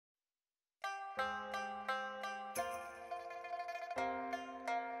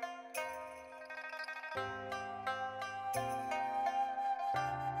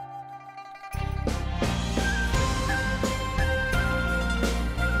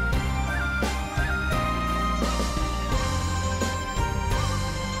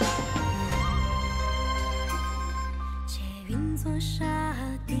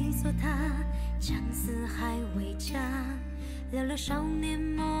聊聊少年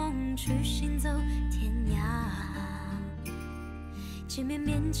梦，去行走天涯。见面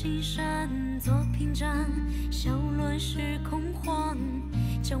面青山做屏障，笑乱时空慌。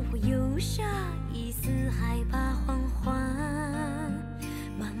江湖游侠一丝害怕惶惶，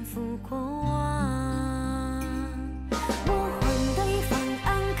满腹过往。我换得一方安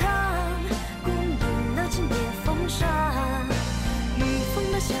康，孤影的轻别风沙，御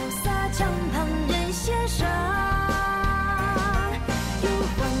风的潇洒将旁人写上。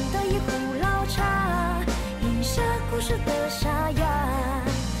 故事的沙哑，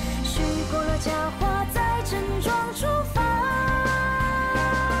许过了假话，再整装出发。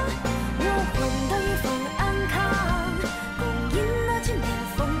我换得一方安康，共饮了经典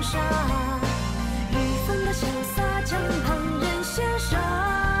风沙，余风的潇洒将旁人写上。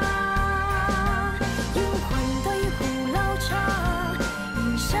又换得一壶老茶，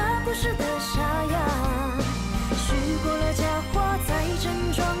饮下故事的沙哑，许过了假话，再整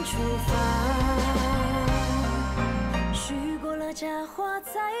装出发。 假话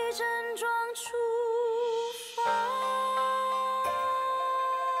再整装出发。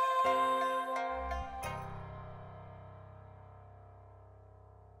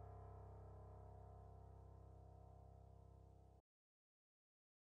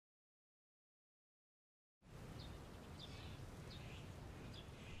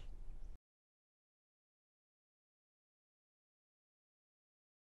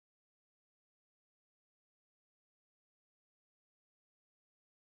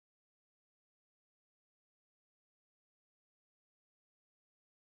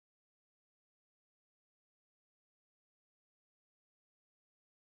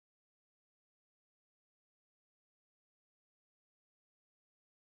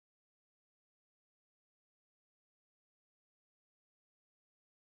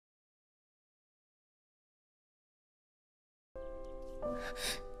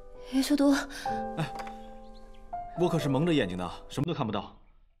叶修独，哎，我可是蒙着眼睛的，什么都看不到。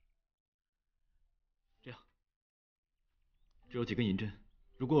这样，这有几根银针，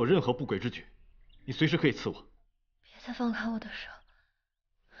如果有任何不轨之举，你随时可以刺我。别再放开我的手！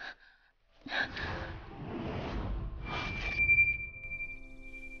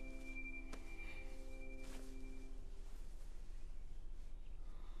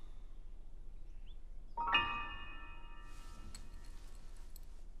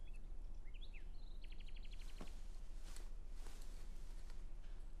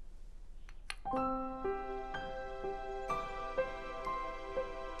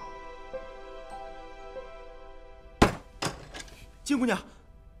金姑娘，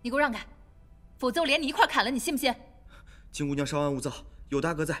你给我让开，否则我连你一块砍了，你信不信？金姑娘稍安勿躁，有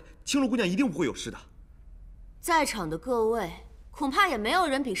大哥在，青洛姑娘一定不会有事的。在场的各位，恐怕也没有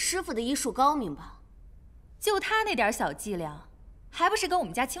人比师傅的医术高明吧？就他那点小伎俩，还不是跟我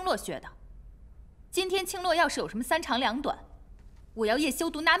们家青洛学的？今天青洛要是有什么三长两短，我要叶修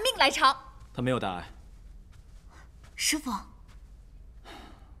独拿命来偿。他没有大碍，师傅，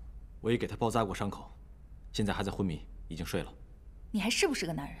我也给他包扎过伤口，现在还在昏迷，已经睡了。 你还是不是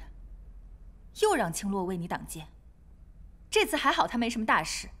个男人？又让青洛为你挡箭，这次还好他没什么大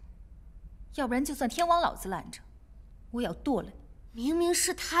事，要不然就算天王老子拦着，我也要剁了你。明明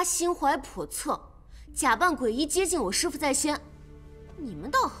是他心怀叵测，假扮鬼医接近我师傅在先，你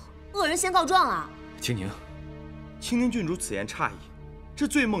们倒好，恶人先告状啊！青宁，青宁郡主此言差矣，这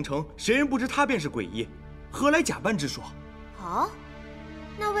醉梦城谁人不知他便是鬼医，何来假扮之说？好，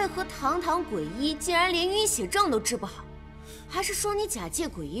那为何堂堂鬼医竟然连晕血症都治不好？ 还是说你假借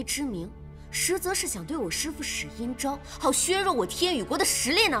鬼医之名，实则是想对我师父使阴招，好削弱我天宇国的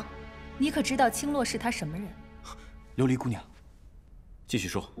实力呢？你可知道青洛是他什么人？琉璃姑娘，继续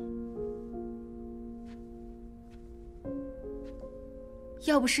说。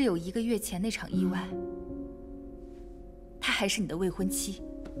要不是有1个月前那场意外，她还是你的未婚妻，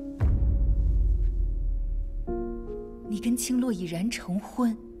你跟青洛已然成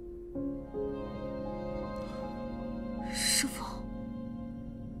婚。 师傅，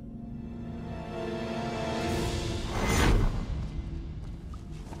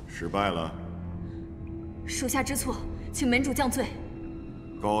失败了。属下知错，请门主降罪。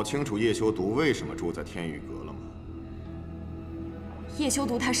搞清楚叶修独为什么住在天宇阁了吗？叶修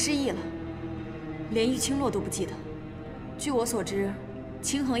独他失忆了，连玉清落都不记得。据我所知，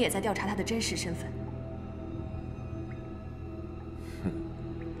清衡也在调查他的真实身份。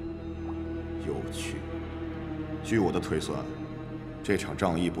有趣。据我的推算，这场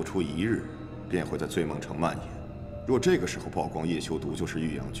仗义不出1日，便会在醉梦城蔓延。若这个时候曝光夜修毒就是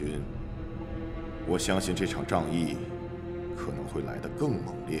玉阳君，我相信这场仗义可能会来得更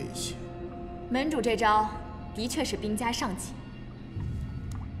猛烈一些。门主这招的确是兵家上计，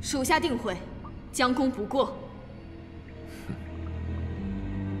属下定会将功补过。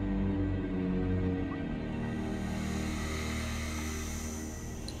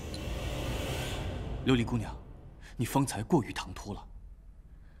琉璃姑娘，你方才过于唐突了。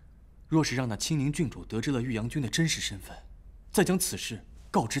若是让那青宁郡主得知了玉阳君的真实身份，再将此事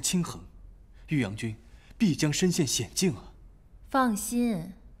告知清衡，玉阳君必将身陷险境啊！放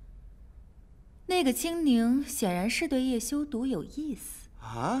心，那个青宁显然是对叶修独有意思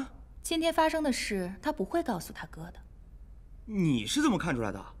啊。今天发生的事，他不会告诉他哥的。你是怎么看出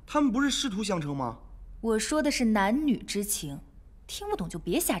来的？他们不是师徒相称吗？我说的是男女之情，听不懂就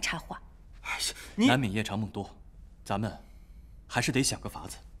别瞎插话。你难免夜长梦多，咱们还是得想个法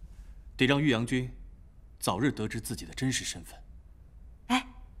子，得让玉阳君早日得知自己的真实身份。哎，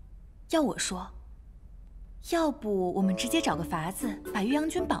要我说，要不我们直接找个法子把玉阳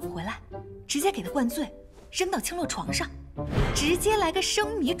君绑回来，直接给他灌醉，扔到青洛床上，直接来个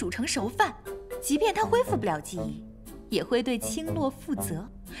生米煮成熟饭，即便他恢复不了记忆，也会对青洛负责。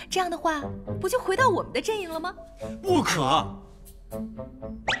这样的话，不就回到我们的阵营了吗？不可。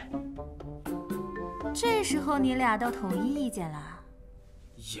这时候你俩倒统一意见了？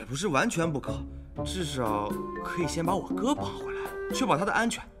也不是完全不可，至少可以先把我哥绑回来，确保他的安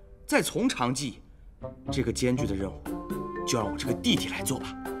全，再从长计议。这个艰巨的任务，就让我这个弟弟来做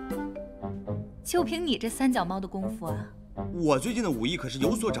吧。就凭你这三脚猫的功夫啊！我最近的武艺可是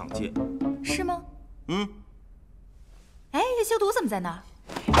有所长进。是吗？嗯。哎，叶修毒怎么在那儿？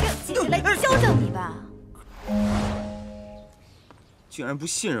让姐姐来教教你吧。竟然不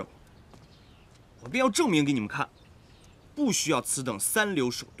信任我，我便要证明给你们看，不需要此等三流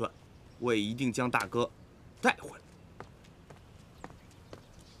手段，我也一定将大哥带回来。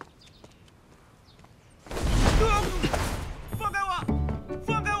放开我！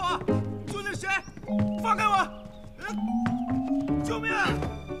放开我！究竟谁？放开我！救命！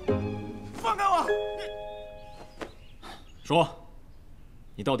放开我！说，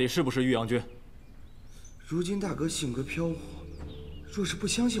你到底是不是玉阳君？如今大哥性格飘忽，若是不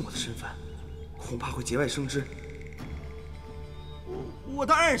相信我的身份，恐怕会节外生枝。我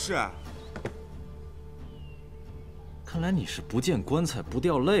当然是。看来你是不见棺材不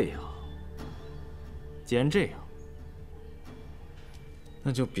掉泪啊！既然这样，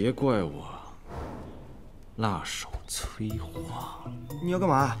那就别怪我辣手摧花。你要干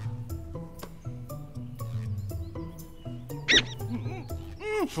嘛？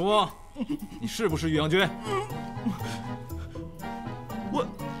说，你是不是玉阳君？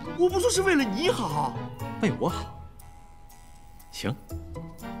我不说是为了你好，为我好。行，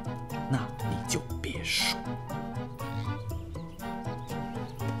那你就别说。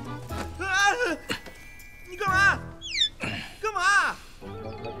你干嘛？干嘛？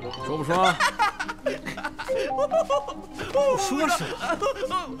说不说？说什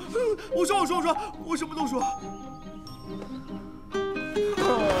么？我说，我什么都说。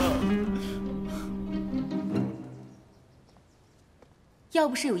要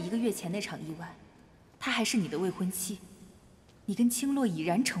不是有1个月前那场意外，她还是你的未婚妻，你跟青洛已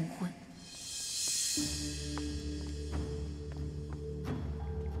然成婚。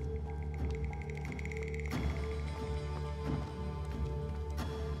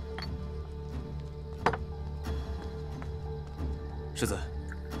世子，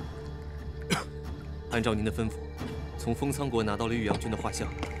按照您的吩咐，从封苍国拿到了玉阳君的画像。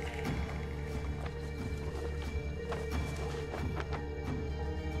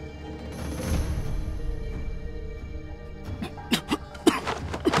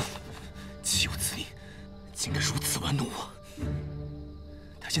岂有此理！竟敢如此玩弄我！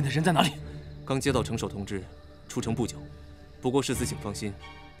他现在人在哪里？刚接到城守通知，出城不久。不过世子请放心，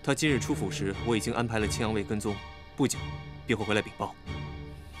他今日出府时，我已经安排了青阳卫跟踪，不久便会回来禀报。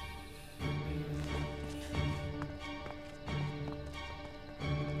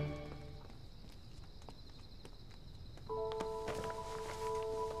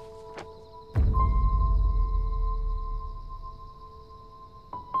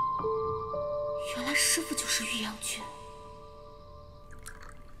原来师傅就是玉阳君。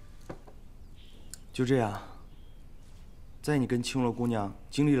就这样，在你跟青罗姑娘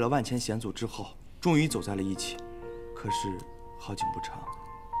经历了万千险阻之后，终于走在了一起。可是好景不长，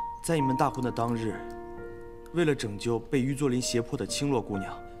在你们大婚的当日，为了拯救被玉作林胁迫的青落姑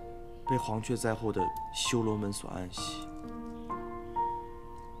娘，被黄雀在后的修罗门所暗袭。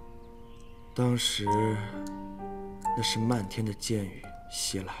当时，那是漫天的箭雨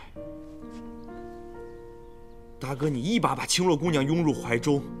袭来，大哥，你一把把青落姑娘拥入怀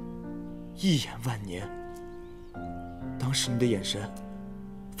中，一眼万年。当时你的眼神，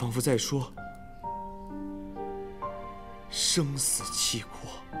仿佛在说：生死契阔，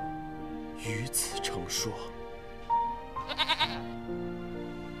于此成说。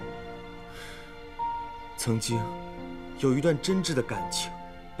曾经有一段真挚的感情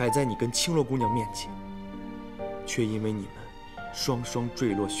摆在你跟青落姑娘面前，却因为你们双双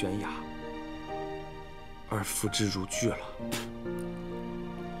坠落悬崖而付之如炬了，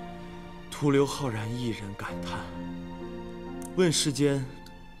徒留浩然一人感叹：问世间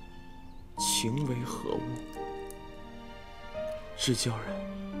情为何物？只叫人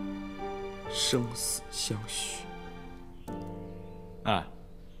生死相许。哎，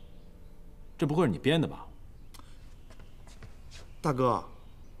这不会是你编的吧？大哥，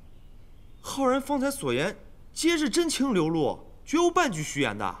浩然方才所言皆是真情流露，绝无半句虚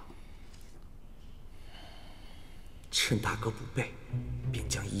言的。趁大哥不备，便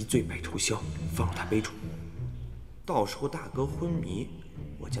将一醉百仇消放入他杯中。到时候大哥昏迷，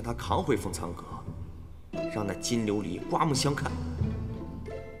我将他扛回封藏阁，让那金琉璃刮目相看。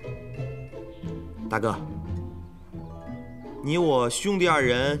大哥，你我兄弟二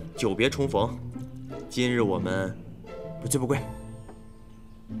人久别重逢，今日我们不醉不归。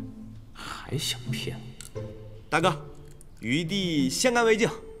还想骗我？大哥，余弟先干为敬。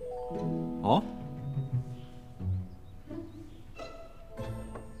哦。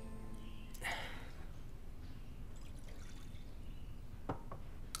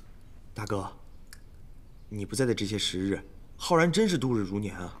大哥，你不在的这些时日，浩然真是度日如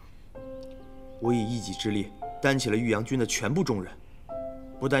年啊！我以一己之力担起了玉阳军的全部重任，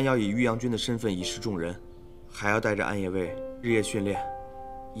不但要以玉阳军的身份以示众人，还要带着暗夜卫日夜训练，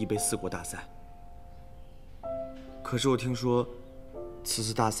以备4国大赛。可是我听说，此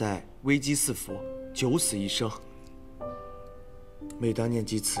次大赛危机四伏，九死一生。每当念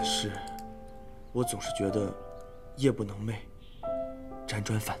及此事，我总是觉得夜不能寐，辗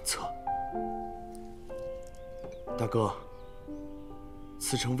转反侧。大哥，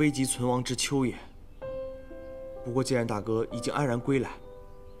此诚危急存亡之秋也。不过既然大哥已经安然归来，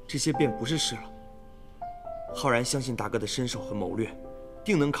这些便不是事了。浩然相信大哥的身手和谋略，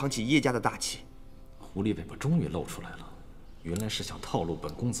定能扛起叶家的大旗。狐狸尾巴终于露出来了，原来是想套路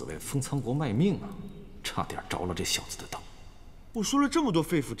本公子为封仓国卖命啊！差点着了这小子的道。我说了这么多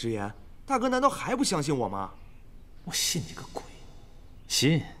肺腑之言，大哥难道还不相信我吗？我信你个鬼！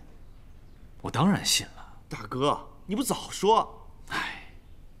信？我当然信了。大哥，你不早说！哎，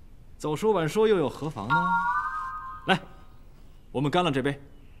早说晚说又有何妨呢？来，我们干了这杯，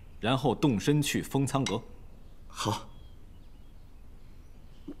然后动身去封仓阁。好。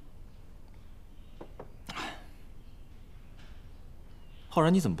浩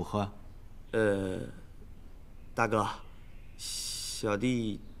然，你怎么不喝啊？大哥，小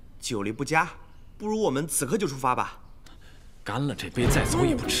弟酒力不佳，不如我们此刻就出发吧。干了这杯再走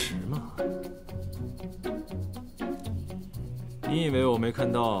也不迟嘛。你以为我没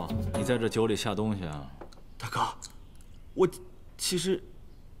看到你在这酒里下东西啊？大哥，我其实……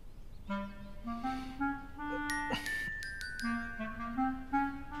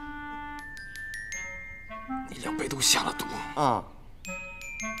你2杯都下了毒啊！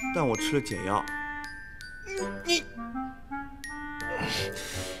但我吃了解药。你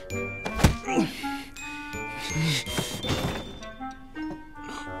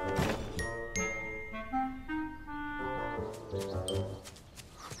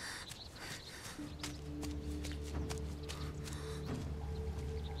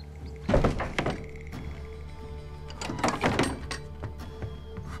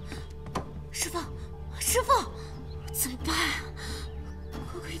师傅，怎么办啊？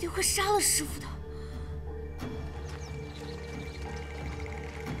哥哥一定会杀了师傅的。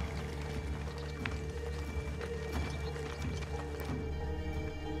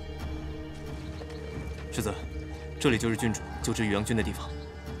世子，这里就是郡主救治玉阳君的地方。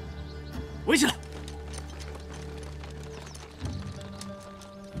围起来！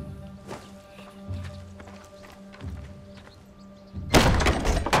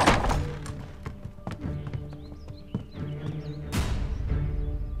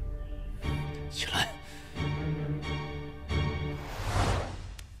起来！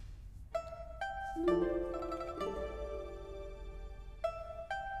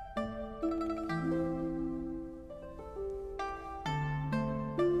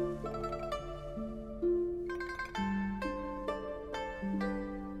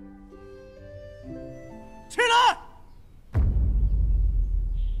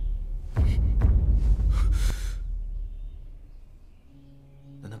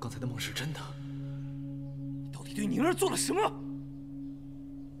才的梦是真的。你到底对宁儿做了什么？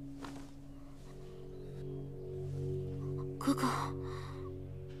哥哥，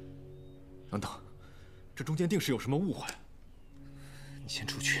等等，这中间定是有什么误会。你先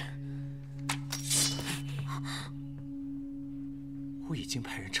出去。我已经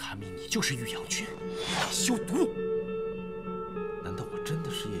派人查明你就是玉阳君叶修独。难道我真的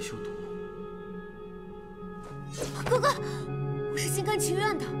是叶修独？哥哥，我是心甘情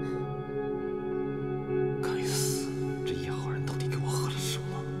愿的。该死，这叶浩然到底给我喝了什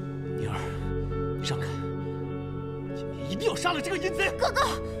么？宁儿，你让开！今天一定要杀了这个淫贼！哥哥，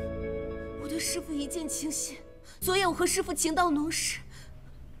我对师父一见倾心，昨夜我和师父情到浓时，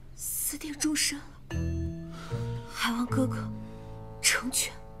私定终身了，还望哥哥成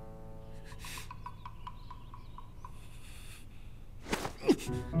全。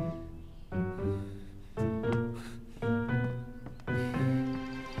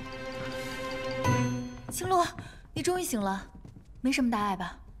青洛，你终于醒了，没什么大碍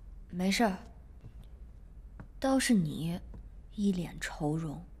吧？没事儿，倒是你一脸愁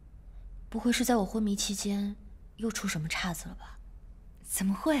容，不会是在我昏迷期间又出什么岔子了吧？怎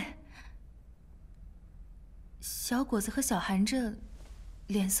么会？小果子和小寒这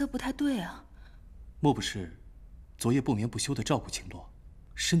脸色不太对啊。莫不是昨夜不眠不休的照顾青洛，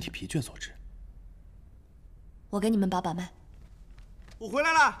身体疲倦所致？我给你们把把脉。我回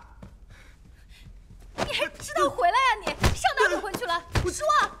来了。你还知道回来啊你？上哪躲回去了？说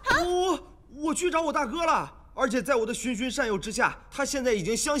啊！我去找我大哥了，而且在我的循循善诱之下，他现在已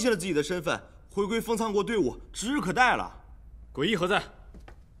经相信了自己的身份，回归封苍国队伍指日可待了。鬼医何在？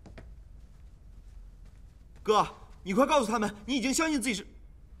哥，你快告诉他们，你已经相信自己是……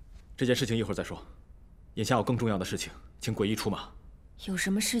这件事情一会儿再说，眼下有更重要的事情，请鬼医出马。有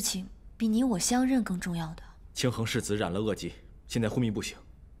什么事情比你我相认更重要的？清衡世子染了恶疾，现在昏迷不醒，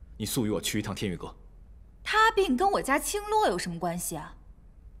你速与我去一趟天玉阁。他病跟我家青洛有什么关系啊？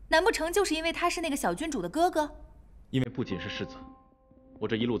难不成就是因为他是那个小君主的哥哥？因为不仅是世子，我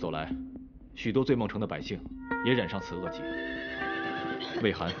这一路走来，许多醉梦城的百姓也染上此恶疾，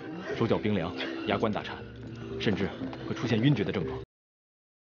畏寒、手脚冰凉、牙关打颤，甚至会出现晕厥的症状。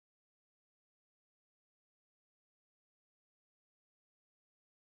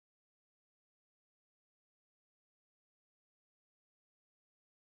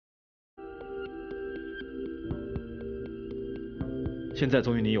现在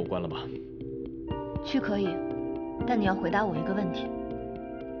总与你有关了吧？去可以，但你要回答我一个问题。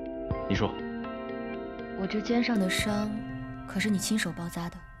你说。我这肩上的伤，可是你亲手包扎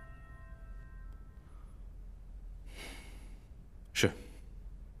的？是。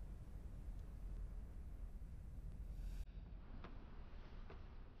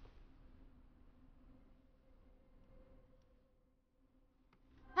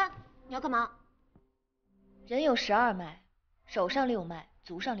哎，你要干嘛？人有12脉，手上6脉，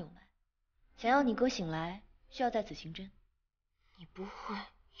足上6脉。想要你哥醒来，需要在此行针。你不会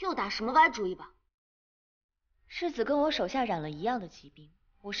又打什么歪主意吧？世子跟我手下染了一样的疾病，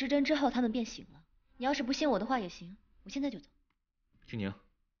我施针之后他们便醒了。你要是不信我的话也行，我现在就走。青宁，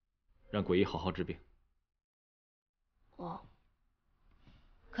让鬼医好好治病。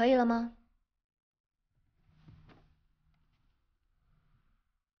可以了吗？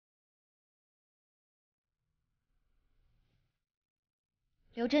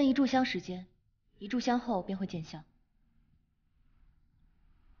留针1炷香时间，1炷香后便会见效。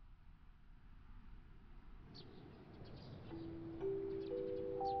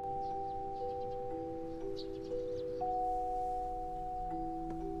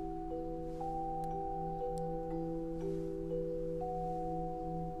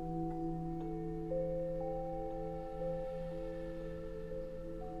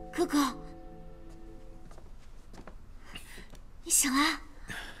哥哥，你醒了。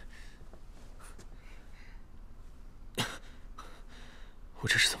我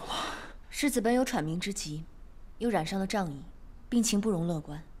这是怎么了？世子本有喘鸣之疾，又染上了瘴疫，病情不容乐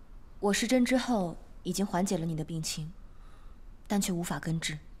观。我施针之后，已经缓解了你的病情，但却无法根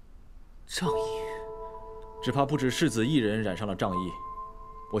治。瘴疫，只怕不止世子一人染上了瘴疫。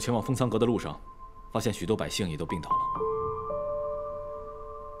我前往封苍阁的路上，发现许多百姓也都病倒了。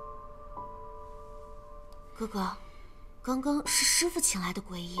哥哥，刚刚是师父请来的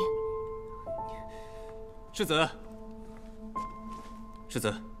鬼医。世子，世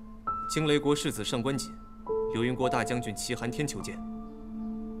子，惊雷国世子上官锦，游云国大将军齐寒天求见。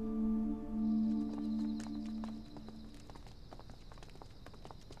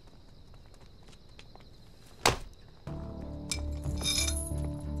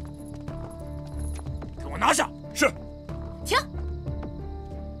给我拿下！是。停！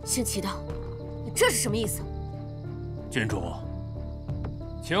姓齐的，你这是什么意思？郡主，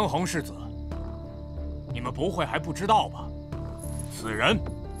清衡世子，你们不会还不知道吧？此人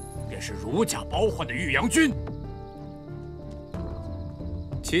便是如假包换的玉阳君。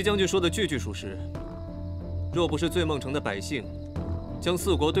齐将军说的句句属实。若不是醉梦城的百姓将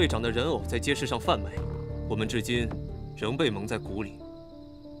四国队长的人偶在街市上贩卖，我们至今仍被蒙在鼓里。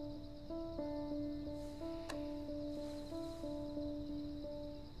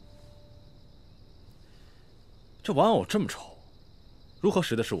这玩偶这么丑，如何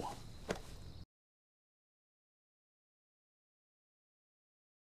识的是我？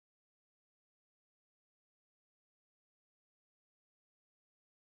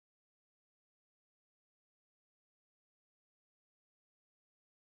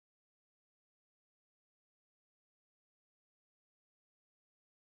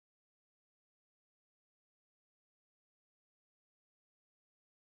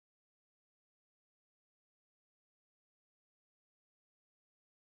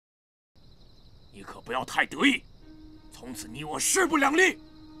你可不要太得意，从此你我势不两立。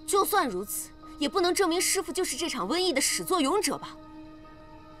就算如此，也不能证明师傅就是这场瘟疫的始作俑者吧？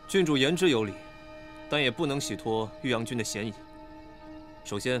郡主言之有理，但也不能洗脱玉阳君的嫌疑。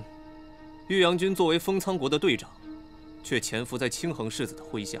首先，玉阳君作为封苍国的队长，却潜伏在清衡世子的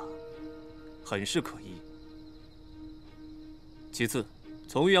麾下，很是可疑。其次，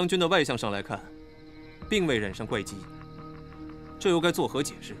从玉阳君的外相上来看，并未染上怪疾，这又该作何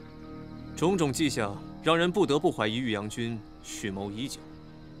解释？种种迹象让人不得不怀疑玉阳君蓄谋已久。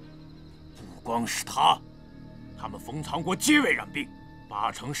不光是他们封苍国皆为染病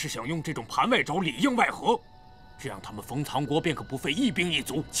，8成是想用这种盘外招里应外合，这样他们封苍国便可不费一兵一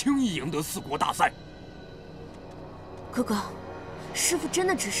卒，轻易赢得四国大赛。哥哥，师傅真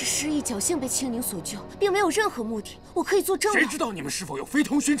的只是失意侥幸被青宁所救，并没有任何目的，我可以作证。谁知道你们是否有非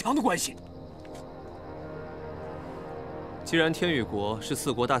同寻常的关系？既然天宇国是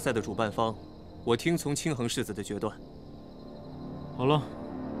四国大赛的主办方，我听从清衡世子的决断。好了，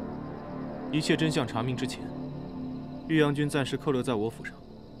一切真相查明之前，玉阳君暂时扣留在我府上。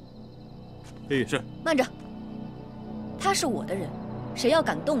飞羽是。慢着，他是我的人，谁要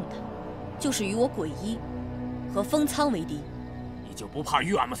敢动他，就是与我鬼医和封苍为敌。你就不怕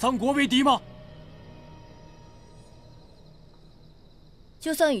与俺们三国为敌吗？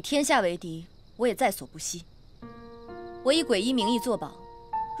就算与天下为敌，我也在所不惜。我以鬼医名义作保，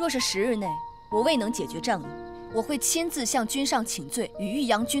若是10日内我未能解决仗义，我会亲自向君上请罪，与玉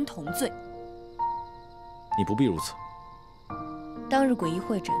阳君同罪。你不必如此。当日鬼医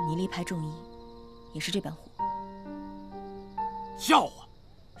会诊，你力排众议，也是这般火。笑话！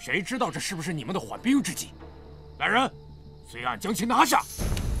谁知道这是不是你们的缓兵之计？来人，随案将其拿下。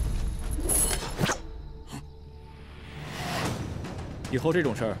以后这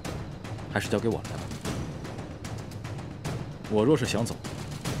种事儿，还是交给我来吧。我若是想走，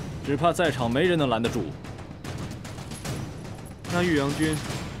只怕在场没人能拦得住我。那玉阳君，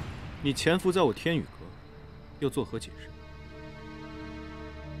你潜伏在我天宇阁，又作何解释？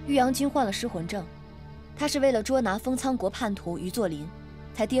玉阳君患了失魂症，他是为了捉拿封苍国叛徒于作霖，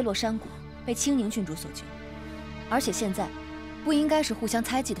才跌落山谷，被青宁郡主所救。而且现在，不应该是互相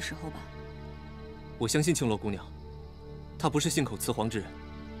猜忌的时候吧？我相信青罗姑娘，她不是信口雌黄之人。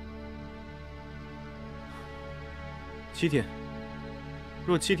7天。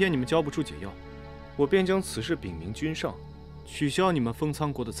若7天你们交不出解药，我便将此事禀明君上，取消你们封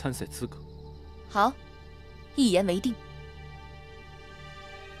苍国的参赛资格。好，一言为定。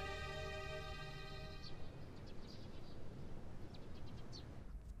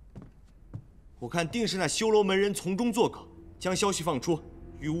我看定是那修罗门人从中作梗，将消息放出，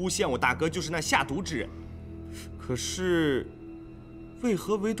欲诬陷我大哥就是那下毒之人。可是，为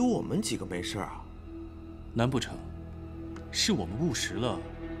何唯独我们几个没事啊？难不成是我们误食了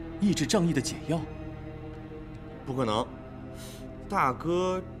抑制仗义的解药？不可能，大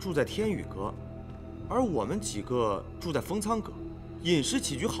哥住在天宇阁，而我们几个住在封苍阁，饮食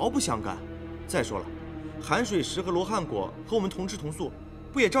起居毫不相干。再说了，寒水石和罗汉果和我们同吃同宿，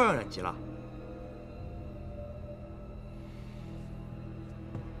不也照样染疾了？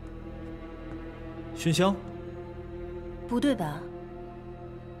熏香？不对吧？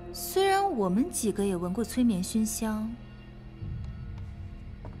虽然我们几个也闻过催眠熏香，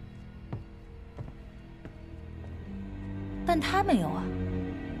但他没有啊。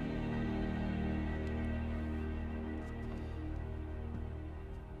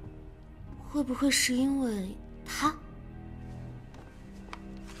会不会是因为他？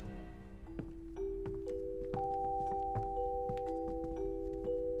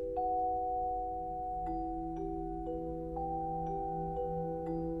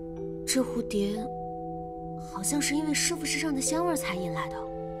这蝴蝶好像是因为师傅身上的香味才引来的。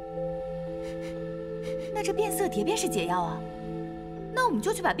那这变色蝶便是解药啊！那我们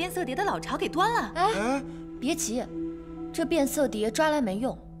就去把变色蝶的老巢给端了。哎，别急，这变色蝶抓来没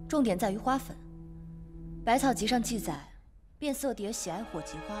用，重点在于花粉。百草集上记载，变色蝶喜爱火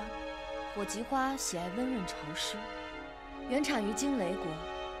棘花，火棘花喜爱温润潮湿，原产于惊雷国，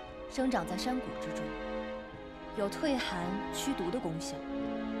生长在山谷之中，有退寒驱毒的功效。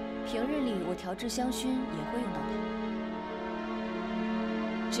平日里我调制香薰也会用到它。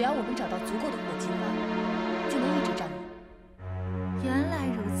只要我们找到足够的火棘花，就能抑制瘴疫。原来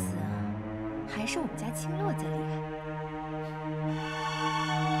如此啊，还是我们家青洛最厉害。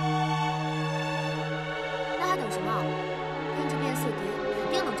那还等什么？跟着变色蝶，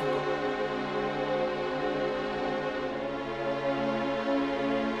肯定能找到。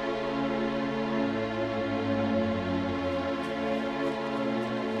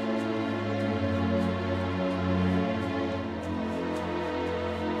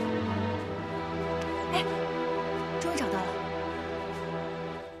哎，终于找到了。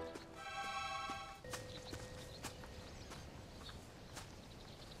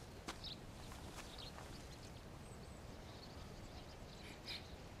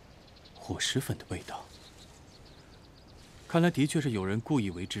火石粉的味道，看来的确是有人故意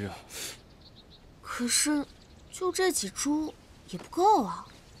为之啊。可是，就这几株也不够啊。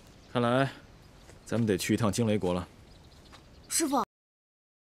看来，咱们得去一趟惊雷国了。师傅。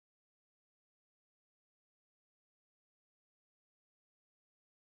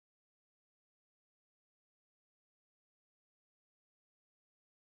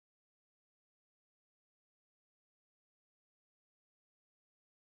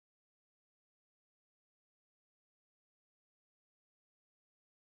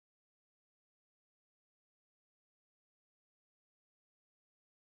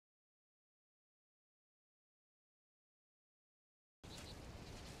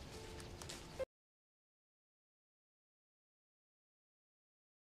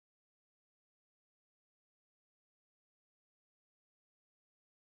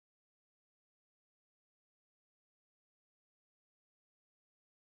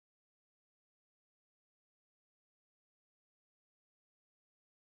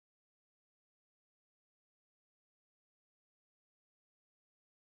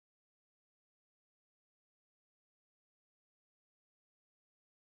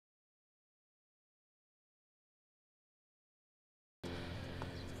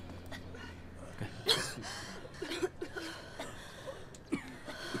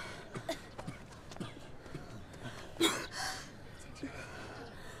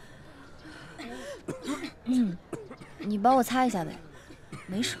你帮我擦一下呗，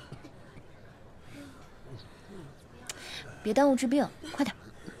没事。别耽误治病，快点。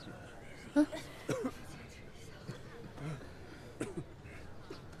嗯。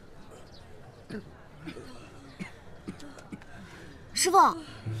师傅，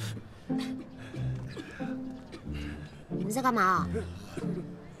你们在干嘛？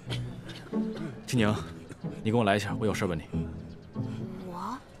青宁，你跟我来一下，我有事问你。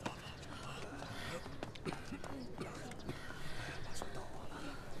我？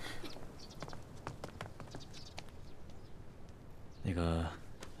那个，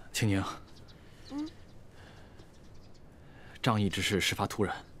青宁，仗义之事事发突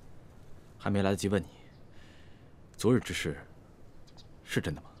然，还没来得及问你，昨日之事是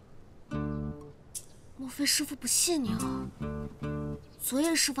真的吗？莫非师傅不信你啊？昨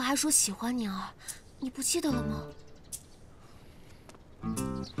夜师傅还说喜欢你啊，你不记得了吗？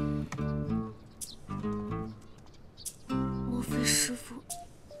莫非师傅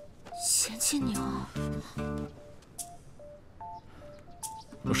嫌弃你啊？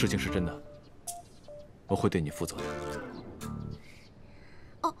若事情是真的，我会对你负责的。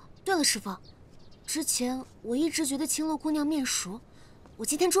哦，对了，师傅，之前我一直觉得青洛姑娘面熟，我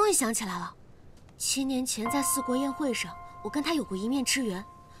今天终于想起来了。7年前在四国宴会上，我跟她有过一面之缘，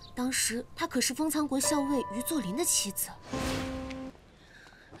当时她可是封苍国校尉于作霖的妻子。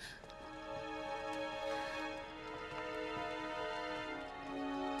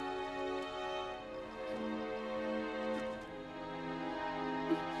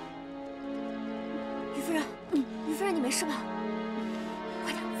于夫人，于夫人，你没事吧？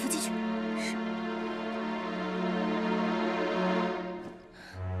快点扶进去。是。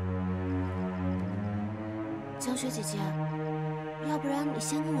江雪姐姐，要不然你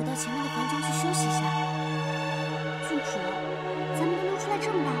先跟我到前面的房间去休息一下。郡主，咱们都出来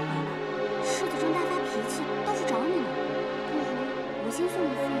这么大会了，世子正大发脾气，到处找你呢。不如我先送于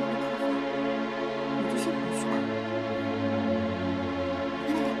夫人回客房，你就先回去吧。来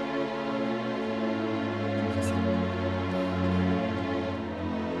来来。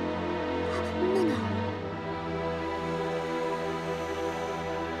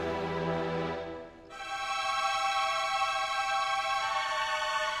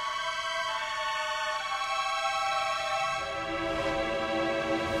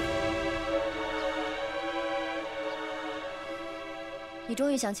你终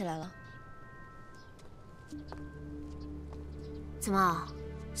于想起来了？怎么，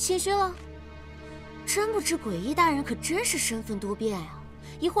心虚了？真不知诡异大人可真是身份多变呀！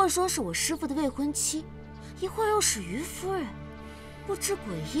一会儿说是我师父的未婚妻，一会儿又是于夫人，不知诡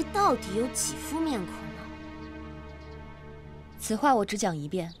异到底有几副面孔呢？此话我只讲一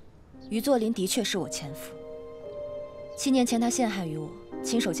遍，于作霖的确是我前夫。7年前他陷害于我，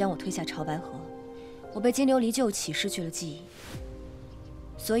亲手将我推下潮白河，我被金琉璃救起，失去了记忆。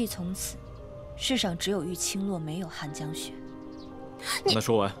所以从此，世上只有玉清洛，没有寒江雪。让他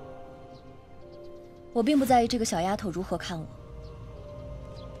说完。我并不在意这个小丫头如何看我，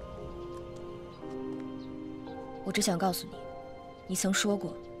我只想告诉你，你曾说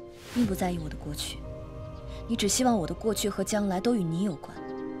过，并不在意我的过去，你只希望我的过去和将来都与你有关。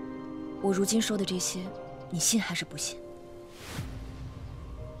我如今说的这些，你信还是不信？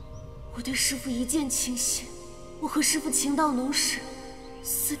我对师父一见倾心，我和师父情到浓时，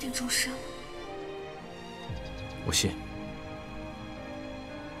私定终身。我信，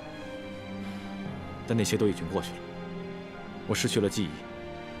但那些都已经过去了。我失去了记忆，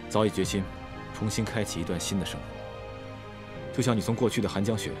早已决心重新开启一段新的生活。就像你从过去的寒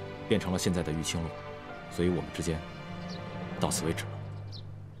江雪变成了现在的玉清洛，所以我们之间到此为止了。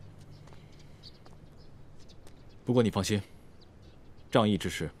不过你放心，仗义之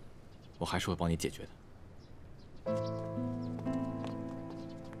事，我还是会帮你解决的。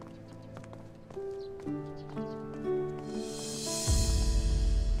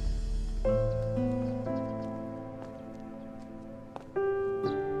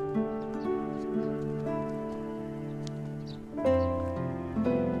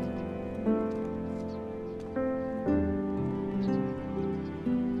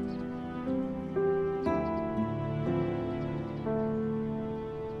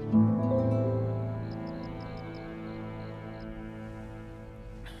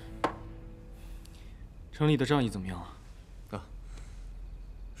城里的仗义怎么样啊？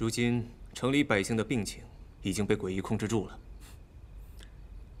如今城里百姓的病情已经被鬼医控制住了。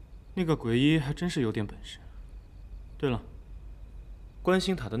那个鬼医还真是有点本事。对了，观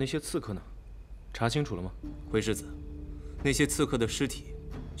星塔的那些刺客呢？查清楚了吗？回世子，那些刺客的尸体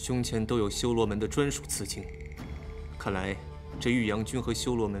胸前都有修罗门的专属刺青，看来这玉阳君和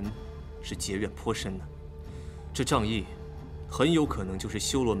修罗门是结怨颇深呢。这仗义很有可能就是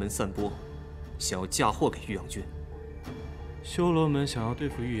修罗门散播，想要嫁祸给玉阳君。修罗门想要对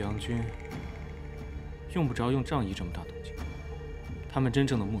付玉阳君，用不着用仗义这么大动静。他们真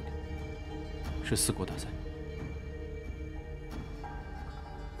正的目的是4国大赛。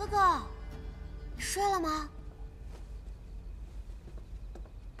哥哥，你睡了吗？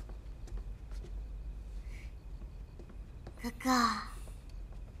哥哥，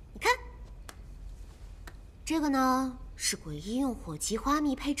你看，这个呢是鬼医用火棘花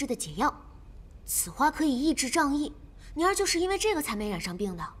蜜配制的解药，此花可以抑制瘴疫，宁儿就是因为这个才没染上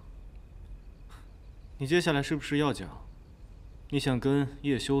病的。你接下来是不是要讲，你想跟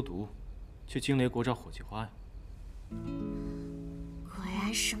叶修独去惊雷国找火棘花呀？果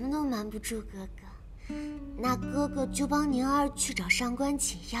然什么都瞒不住哥哥，那哥哥就帮宁儿去找上官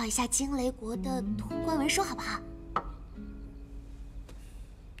锦要一下惊雷国的通关文书，好不好？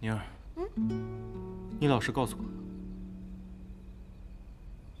宁儿，你老实告诉我，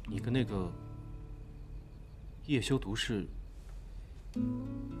你跟那个叶修独是？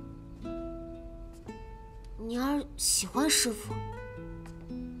宁儿喜欢师父，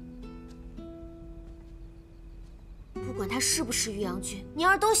不管他是不是玉阳君，宁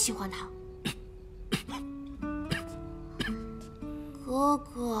儿都喜欢他。哥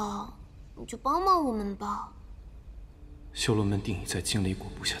哥，你就帮帮我们吧。修罗门定已在惊雷国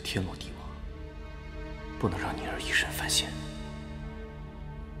布下天罗地网，不能让宁儿以身犯险。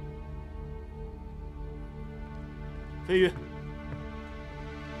飞羽，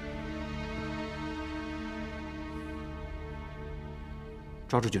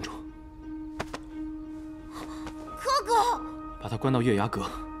抓住郡主，哥哥，把他关到月牙阁，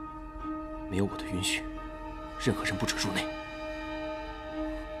没有我的允许，任何人不准入内。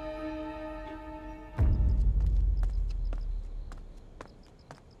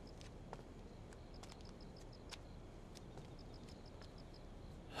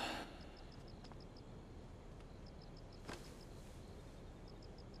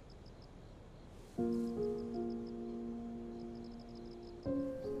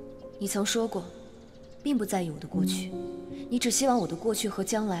你曾说过，并不在意我的过去，你只希望我的过去和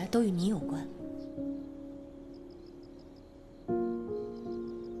将来都与你有关。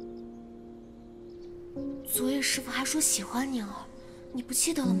昨夜师父还说喜欢宁儿，你不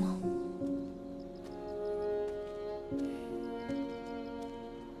记得了吗？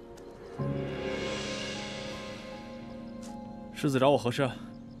世子找我何事？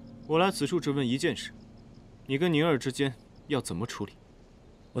我来此处只问一件事：你跟宁儿之间要怎么处理？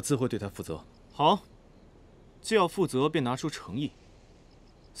我自会对她负责。好，既要负责，便拿出诚意。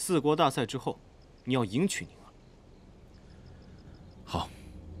4国大赛之后，你要迎娶宁儿。好，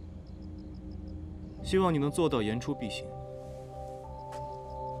希望你能做到言出必行。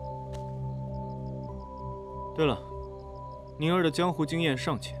对了，宁儿的江湖经验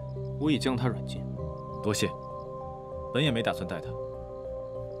尚浅，我已将她软禁。多谢，本也没打算带她。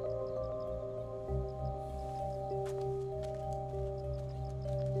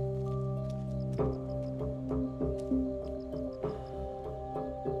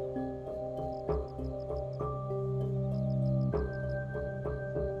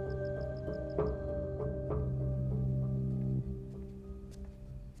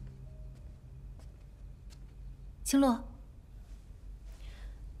青洛，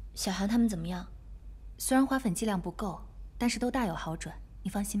小韩他们怎么样？虽然花粉剂量不够，但是都大有好转，你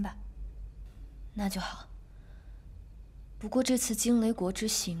放心吧。那就好。不过这次惊雷国之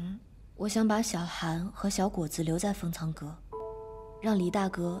行，我想把小韩和小果子留在封藏阁，让黎大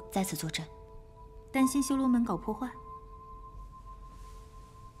哥在此坐镇。担心修罗门搞破坏？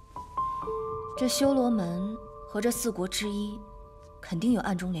这修罗门和这4国之一，肯定有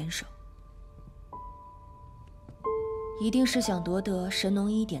暗中联手。一定是想夺得神农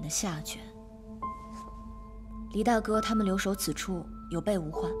1点的下卷。黎大哥他们留守此处有备无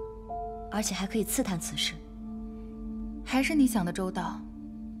患，而且还可以刺探此事。还是你想的周到。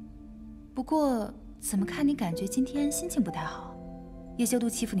不过怎么看你感觉今天心情不太好？叶修毒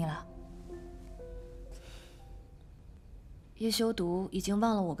欺负你了？叶修毒已经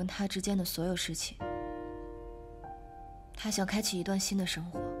忘了我跟他之间的所有事情，他想开启一段新的生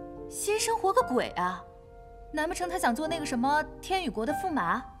活。新生活个鬼啊！难不成他想做那个什么天宇国的驸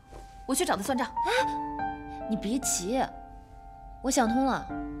马？我去找他算账。哎，你别急，我想通了，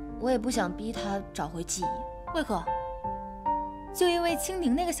我也不想逼他找回记忆。为何？就因为青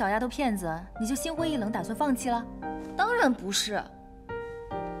宁那个小丫头片子，你就心灰意冷，打算放弃了？当然不是，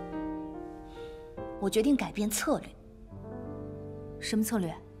我决定改变策略。什么策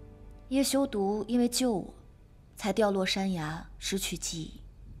略？叶修毒因为救我，才掉落山崖，失去记忆。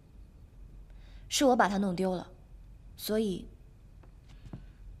是我把他弄丢了，所以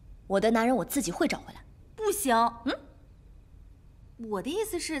我的男人我自己会找回来。不行，我的意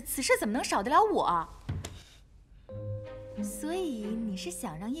思是，此事怎么能少得了我？所以你是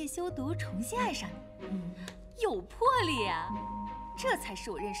想让叶修毒重新爱上你？有魄力啊！这才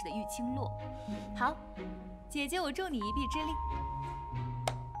是我认识的玉清落。好，姐姐我助你一臂之力。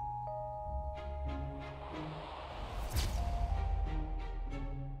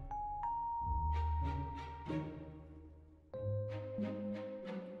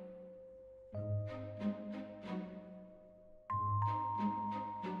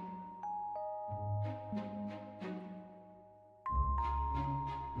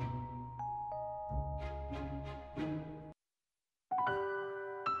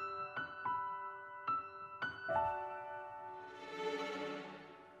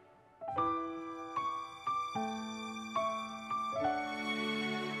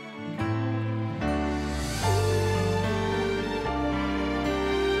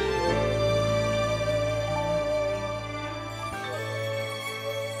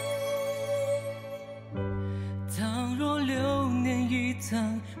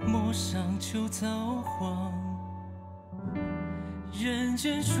陌上秋草黄，人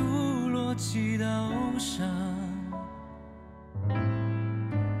间数落几道伤，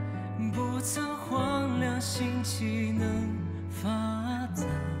不曾荒凉，心气能发藏。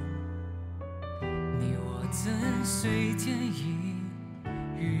你我怎随天意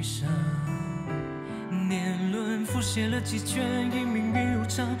遇上？年轮浮写了几卷，因命运如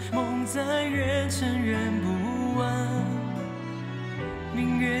常，梦在缘，尘缘不完。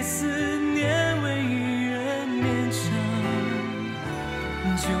明月思念为一人绵长，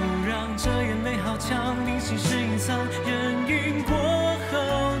就让这眼泪好强，凝心事隐藏，任云过后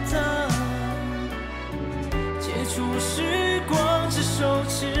荡。解除时光，执手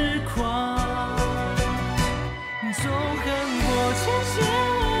痴狂，纵横过千险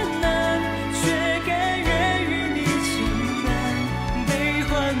难，却甘愿与你情难。悲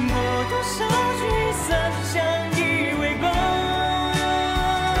欢过多少聚散，相依为伴。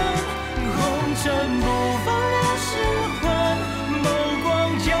尘不放两世欢，眸光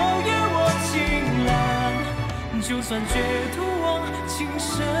遥远我青蓝，就算绝途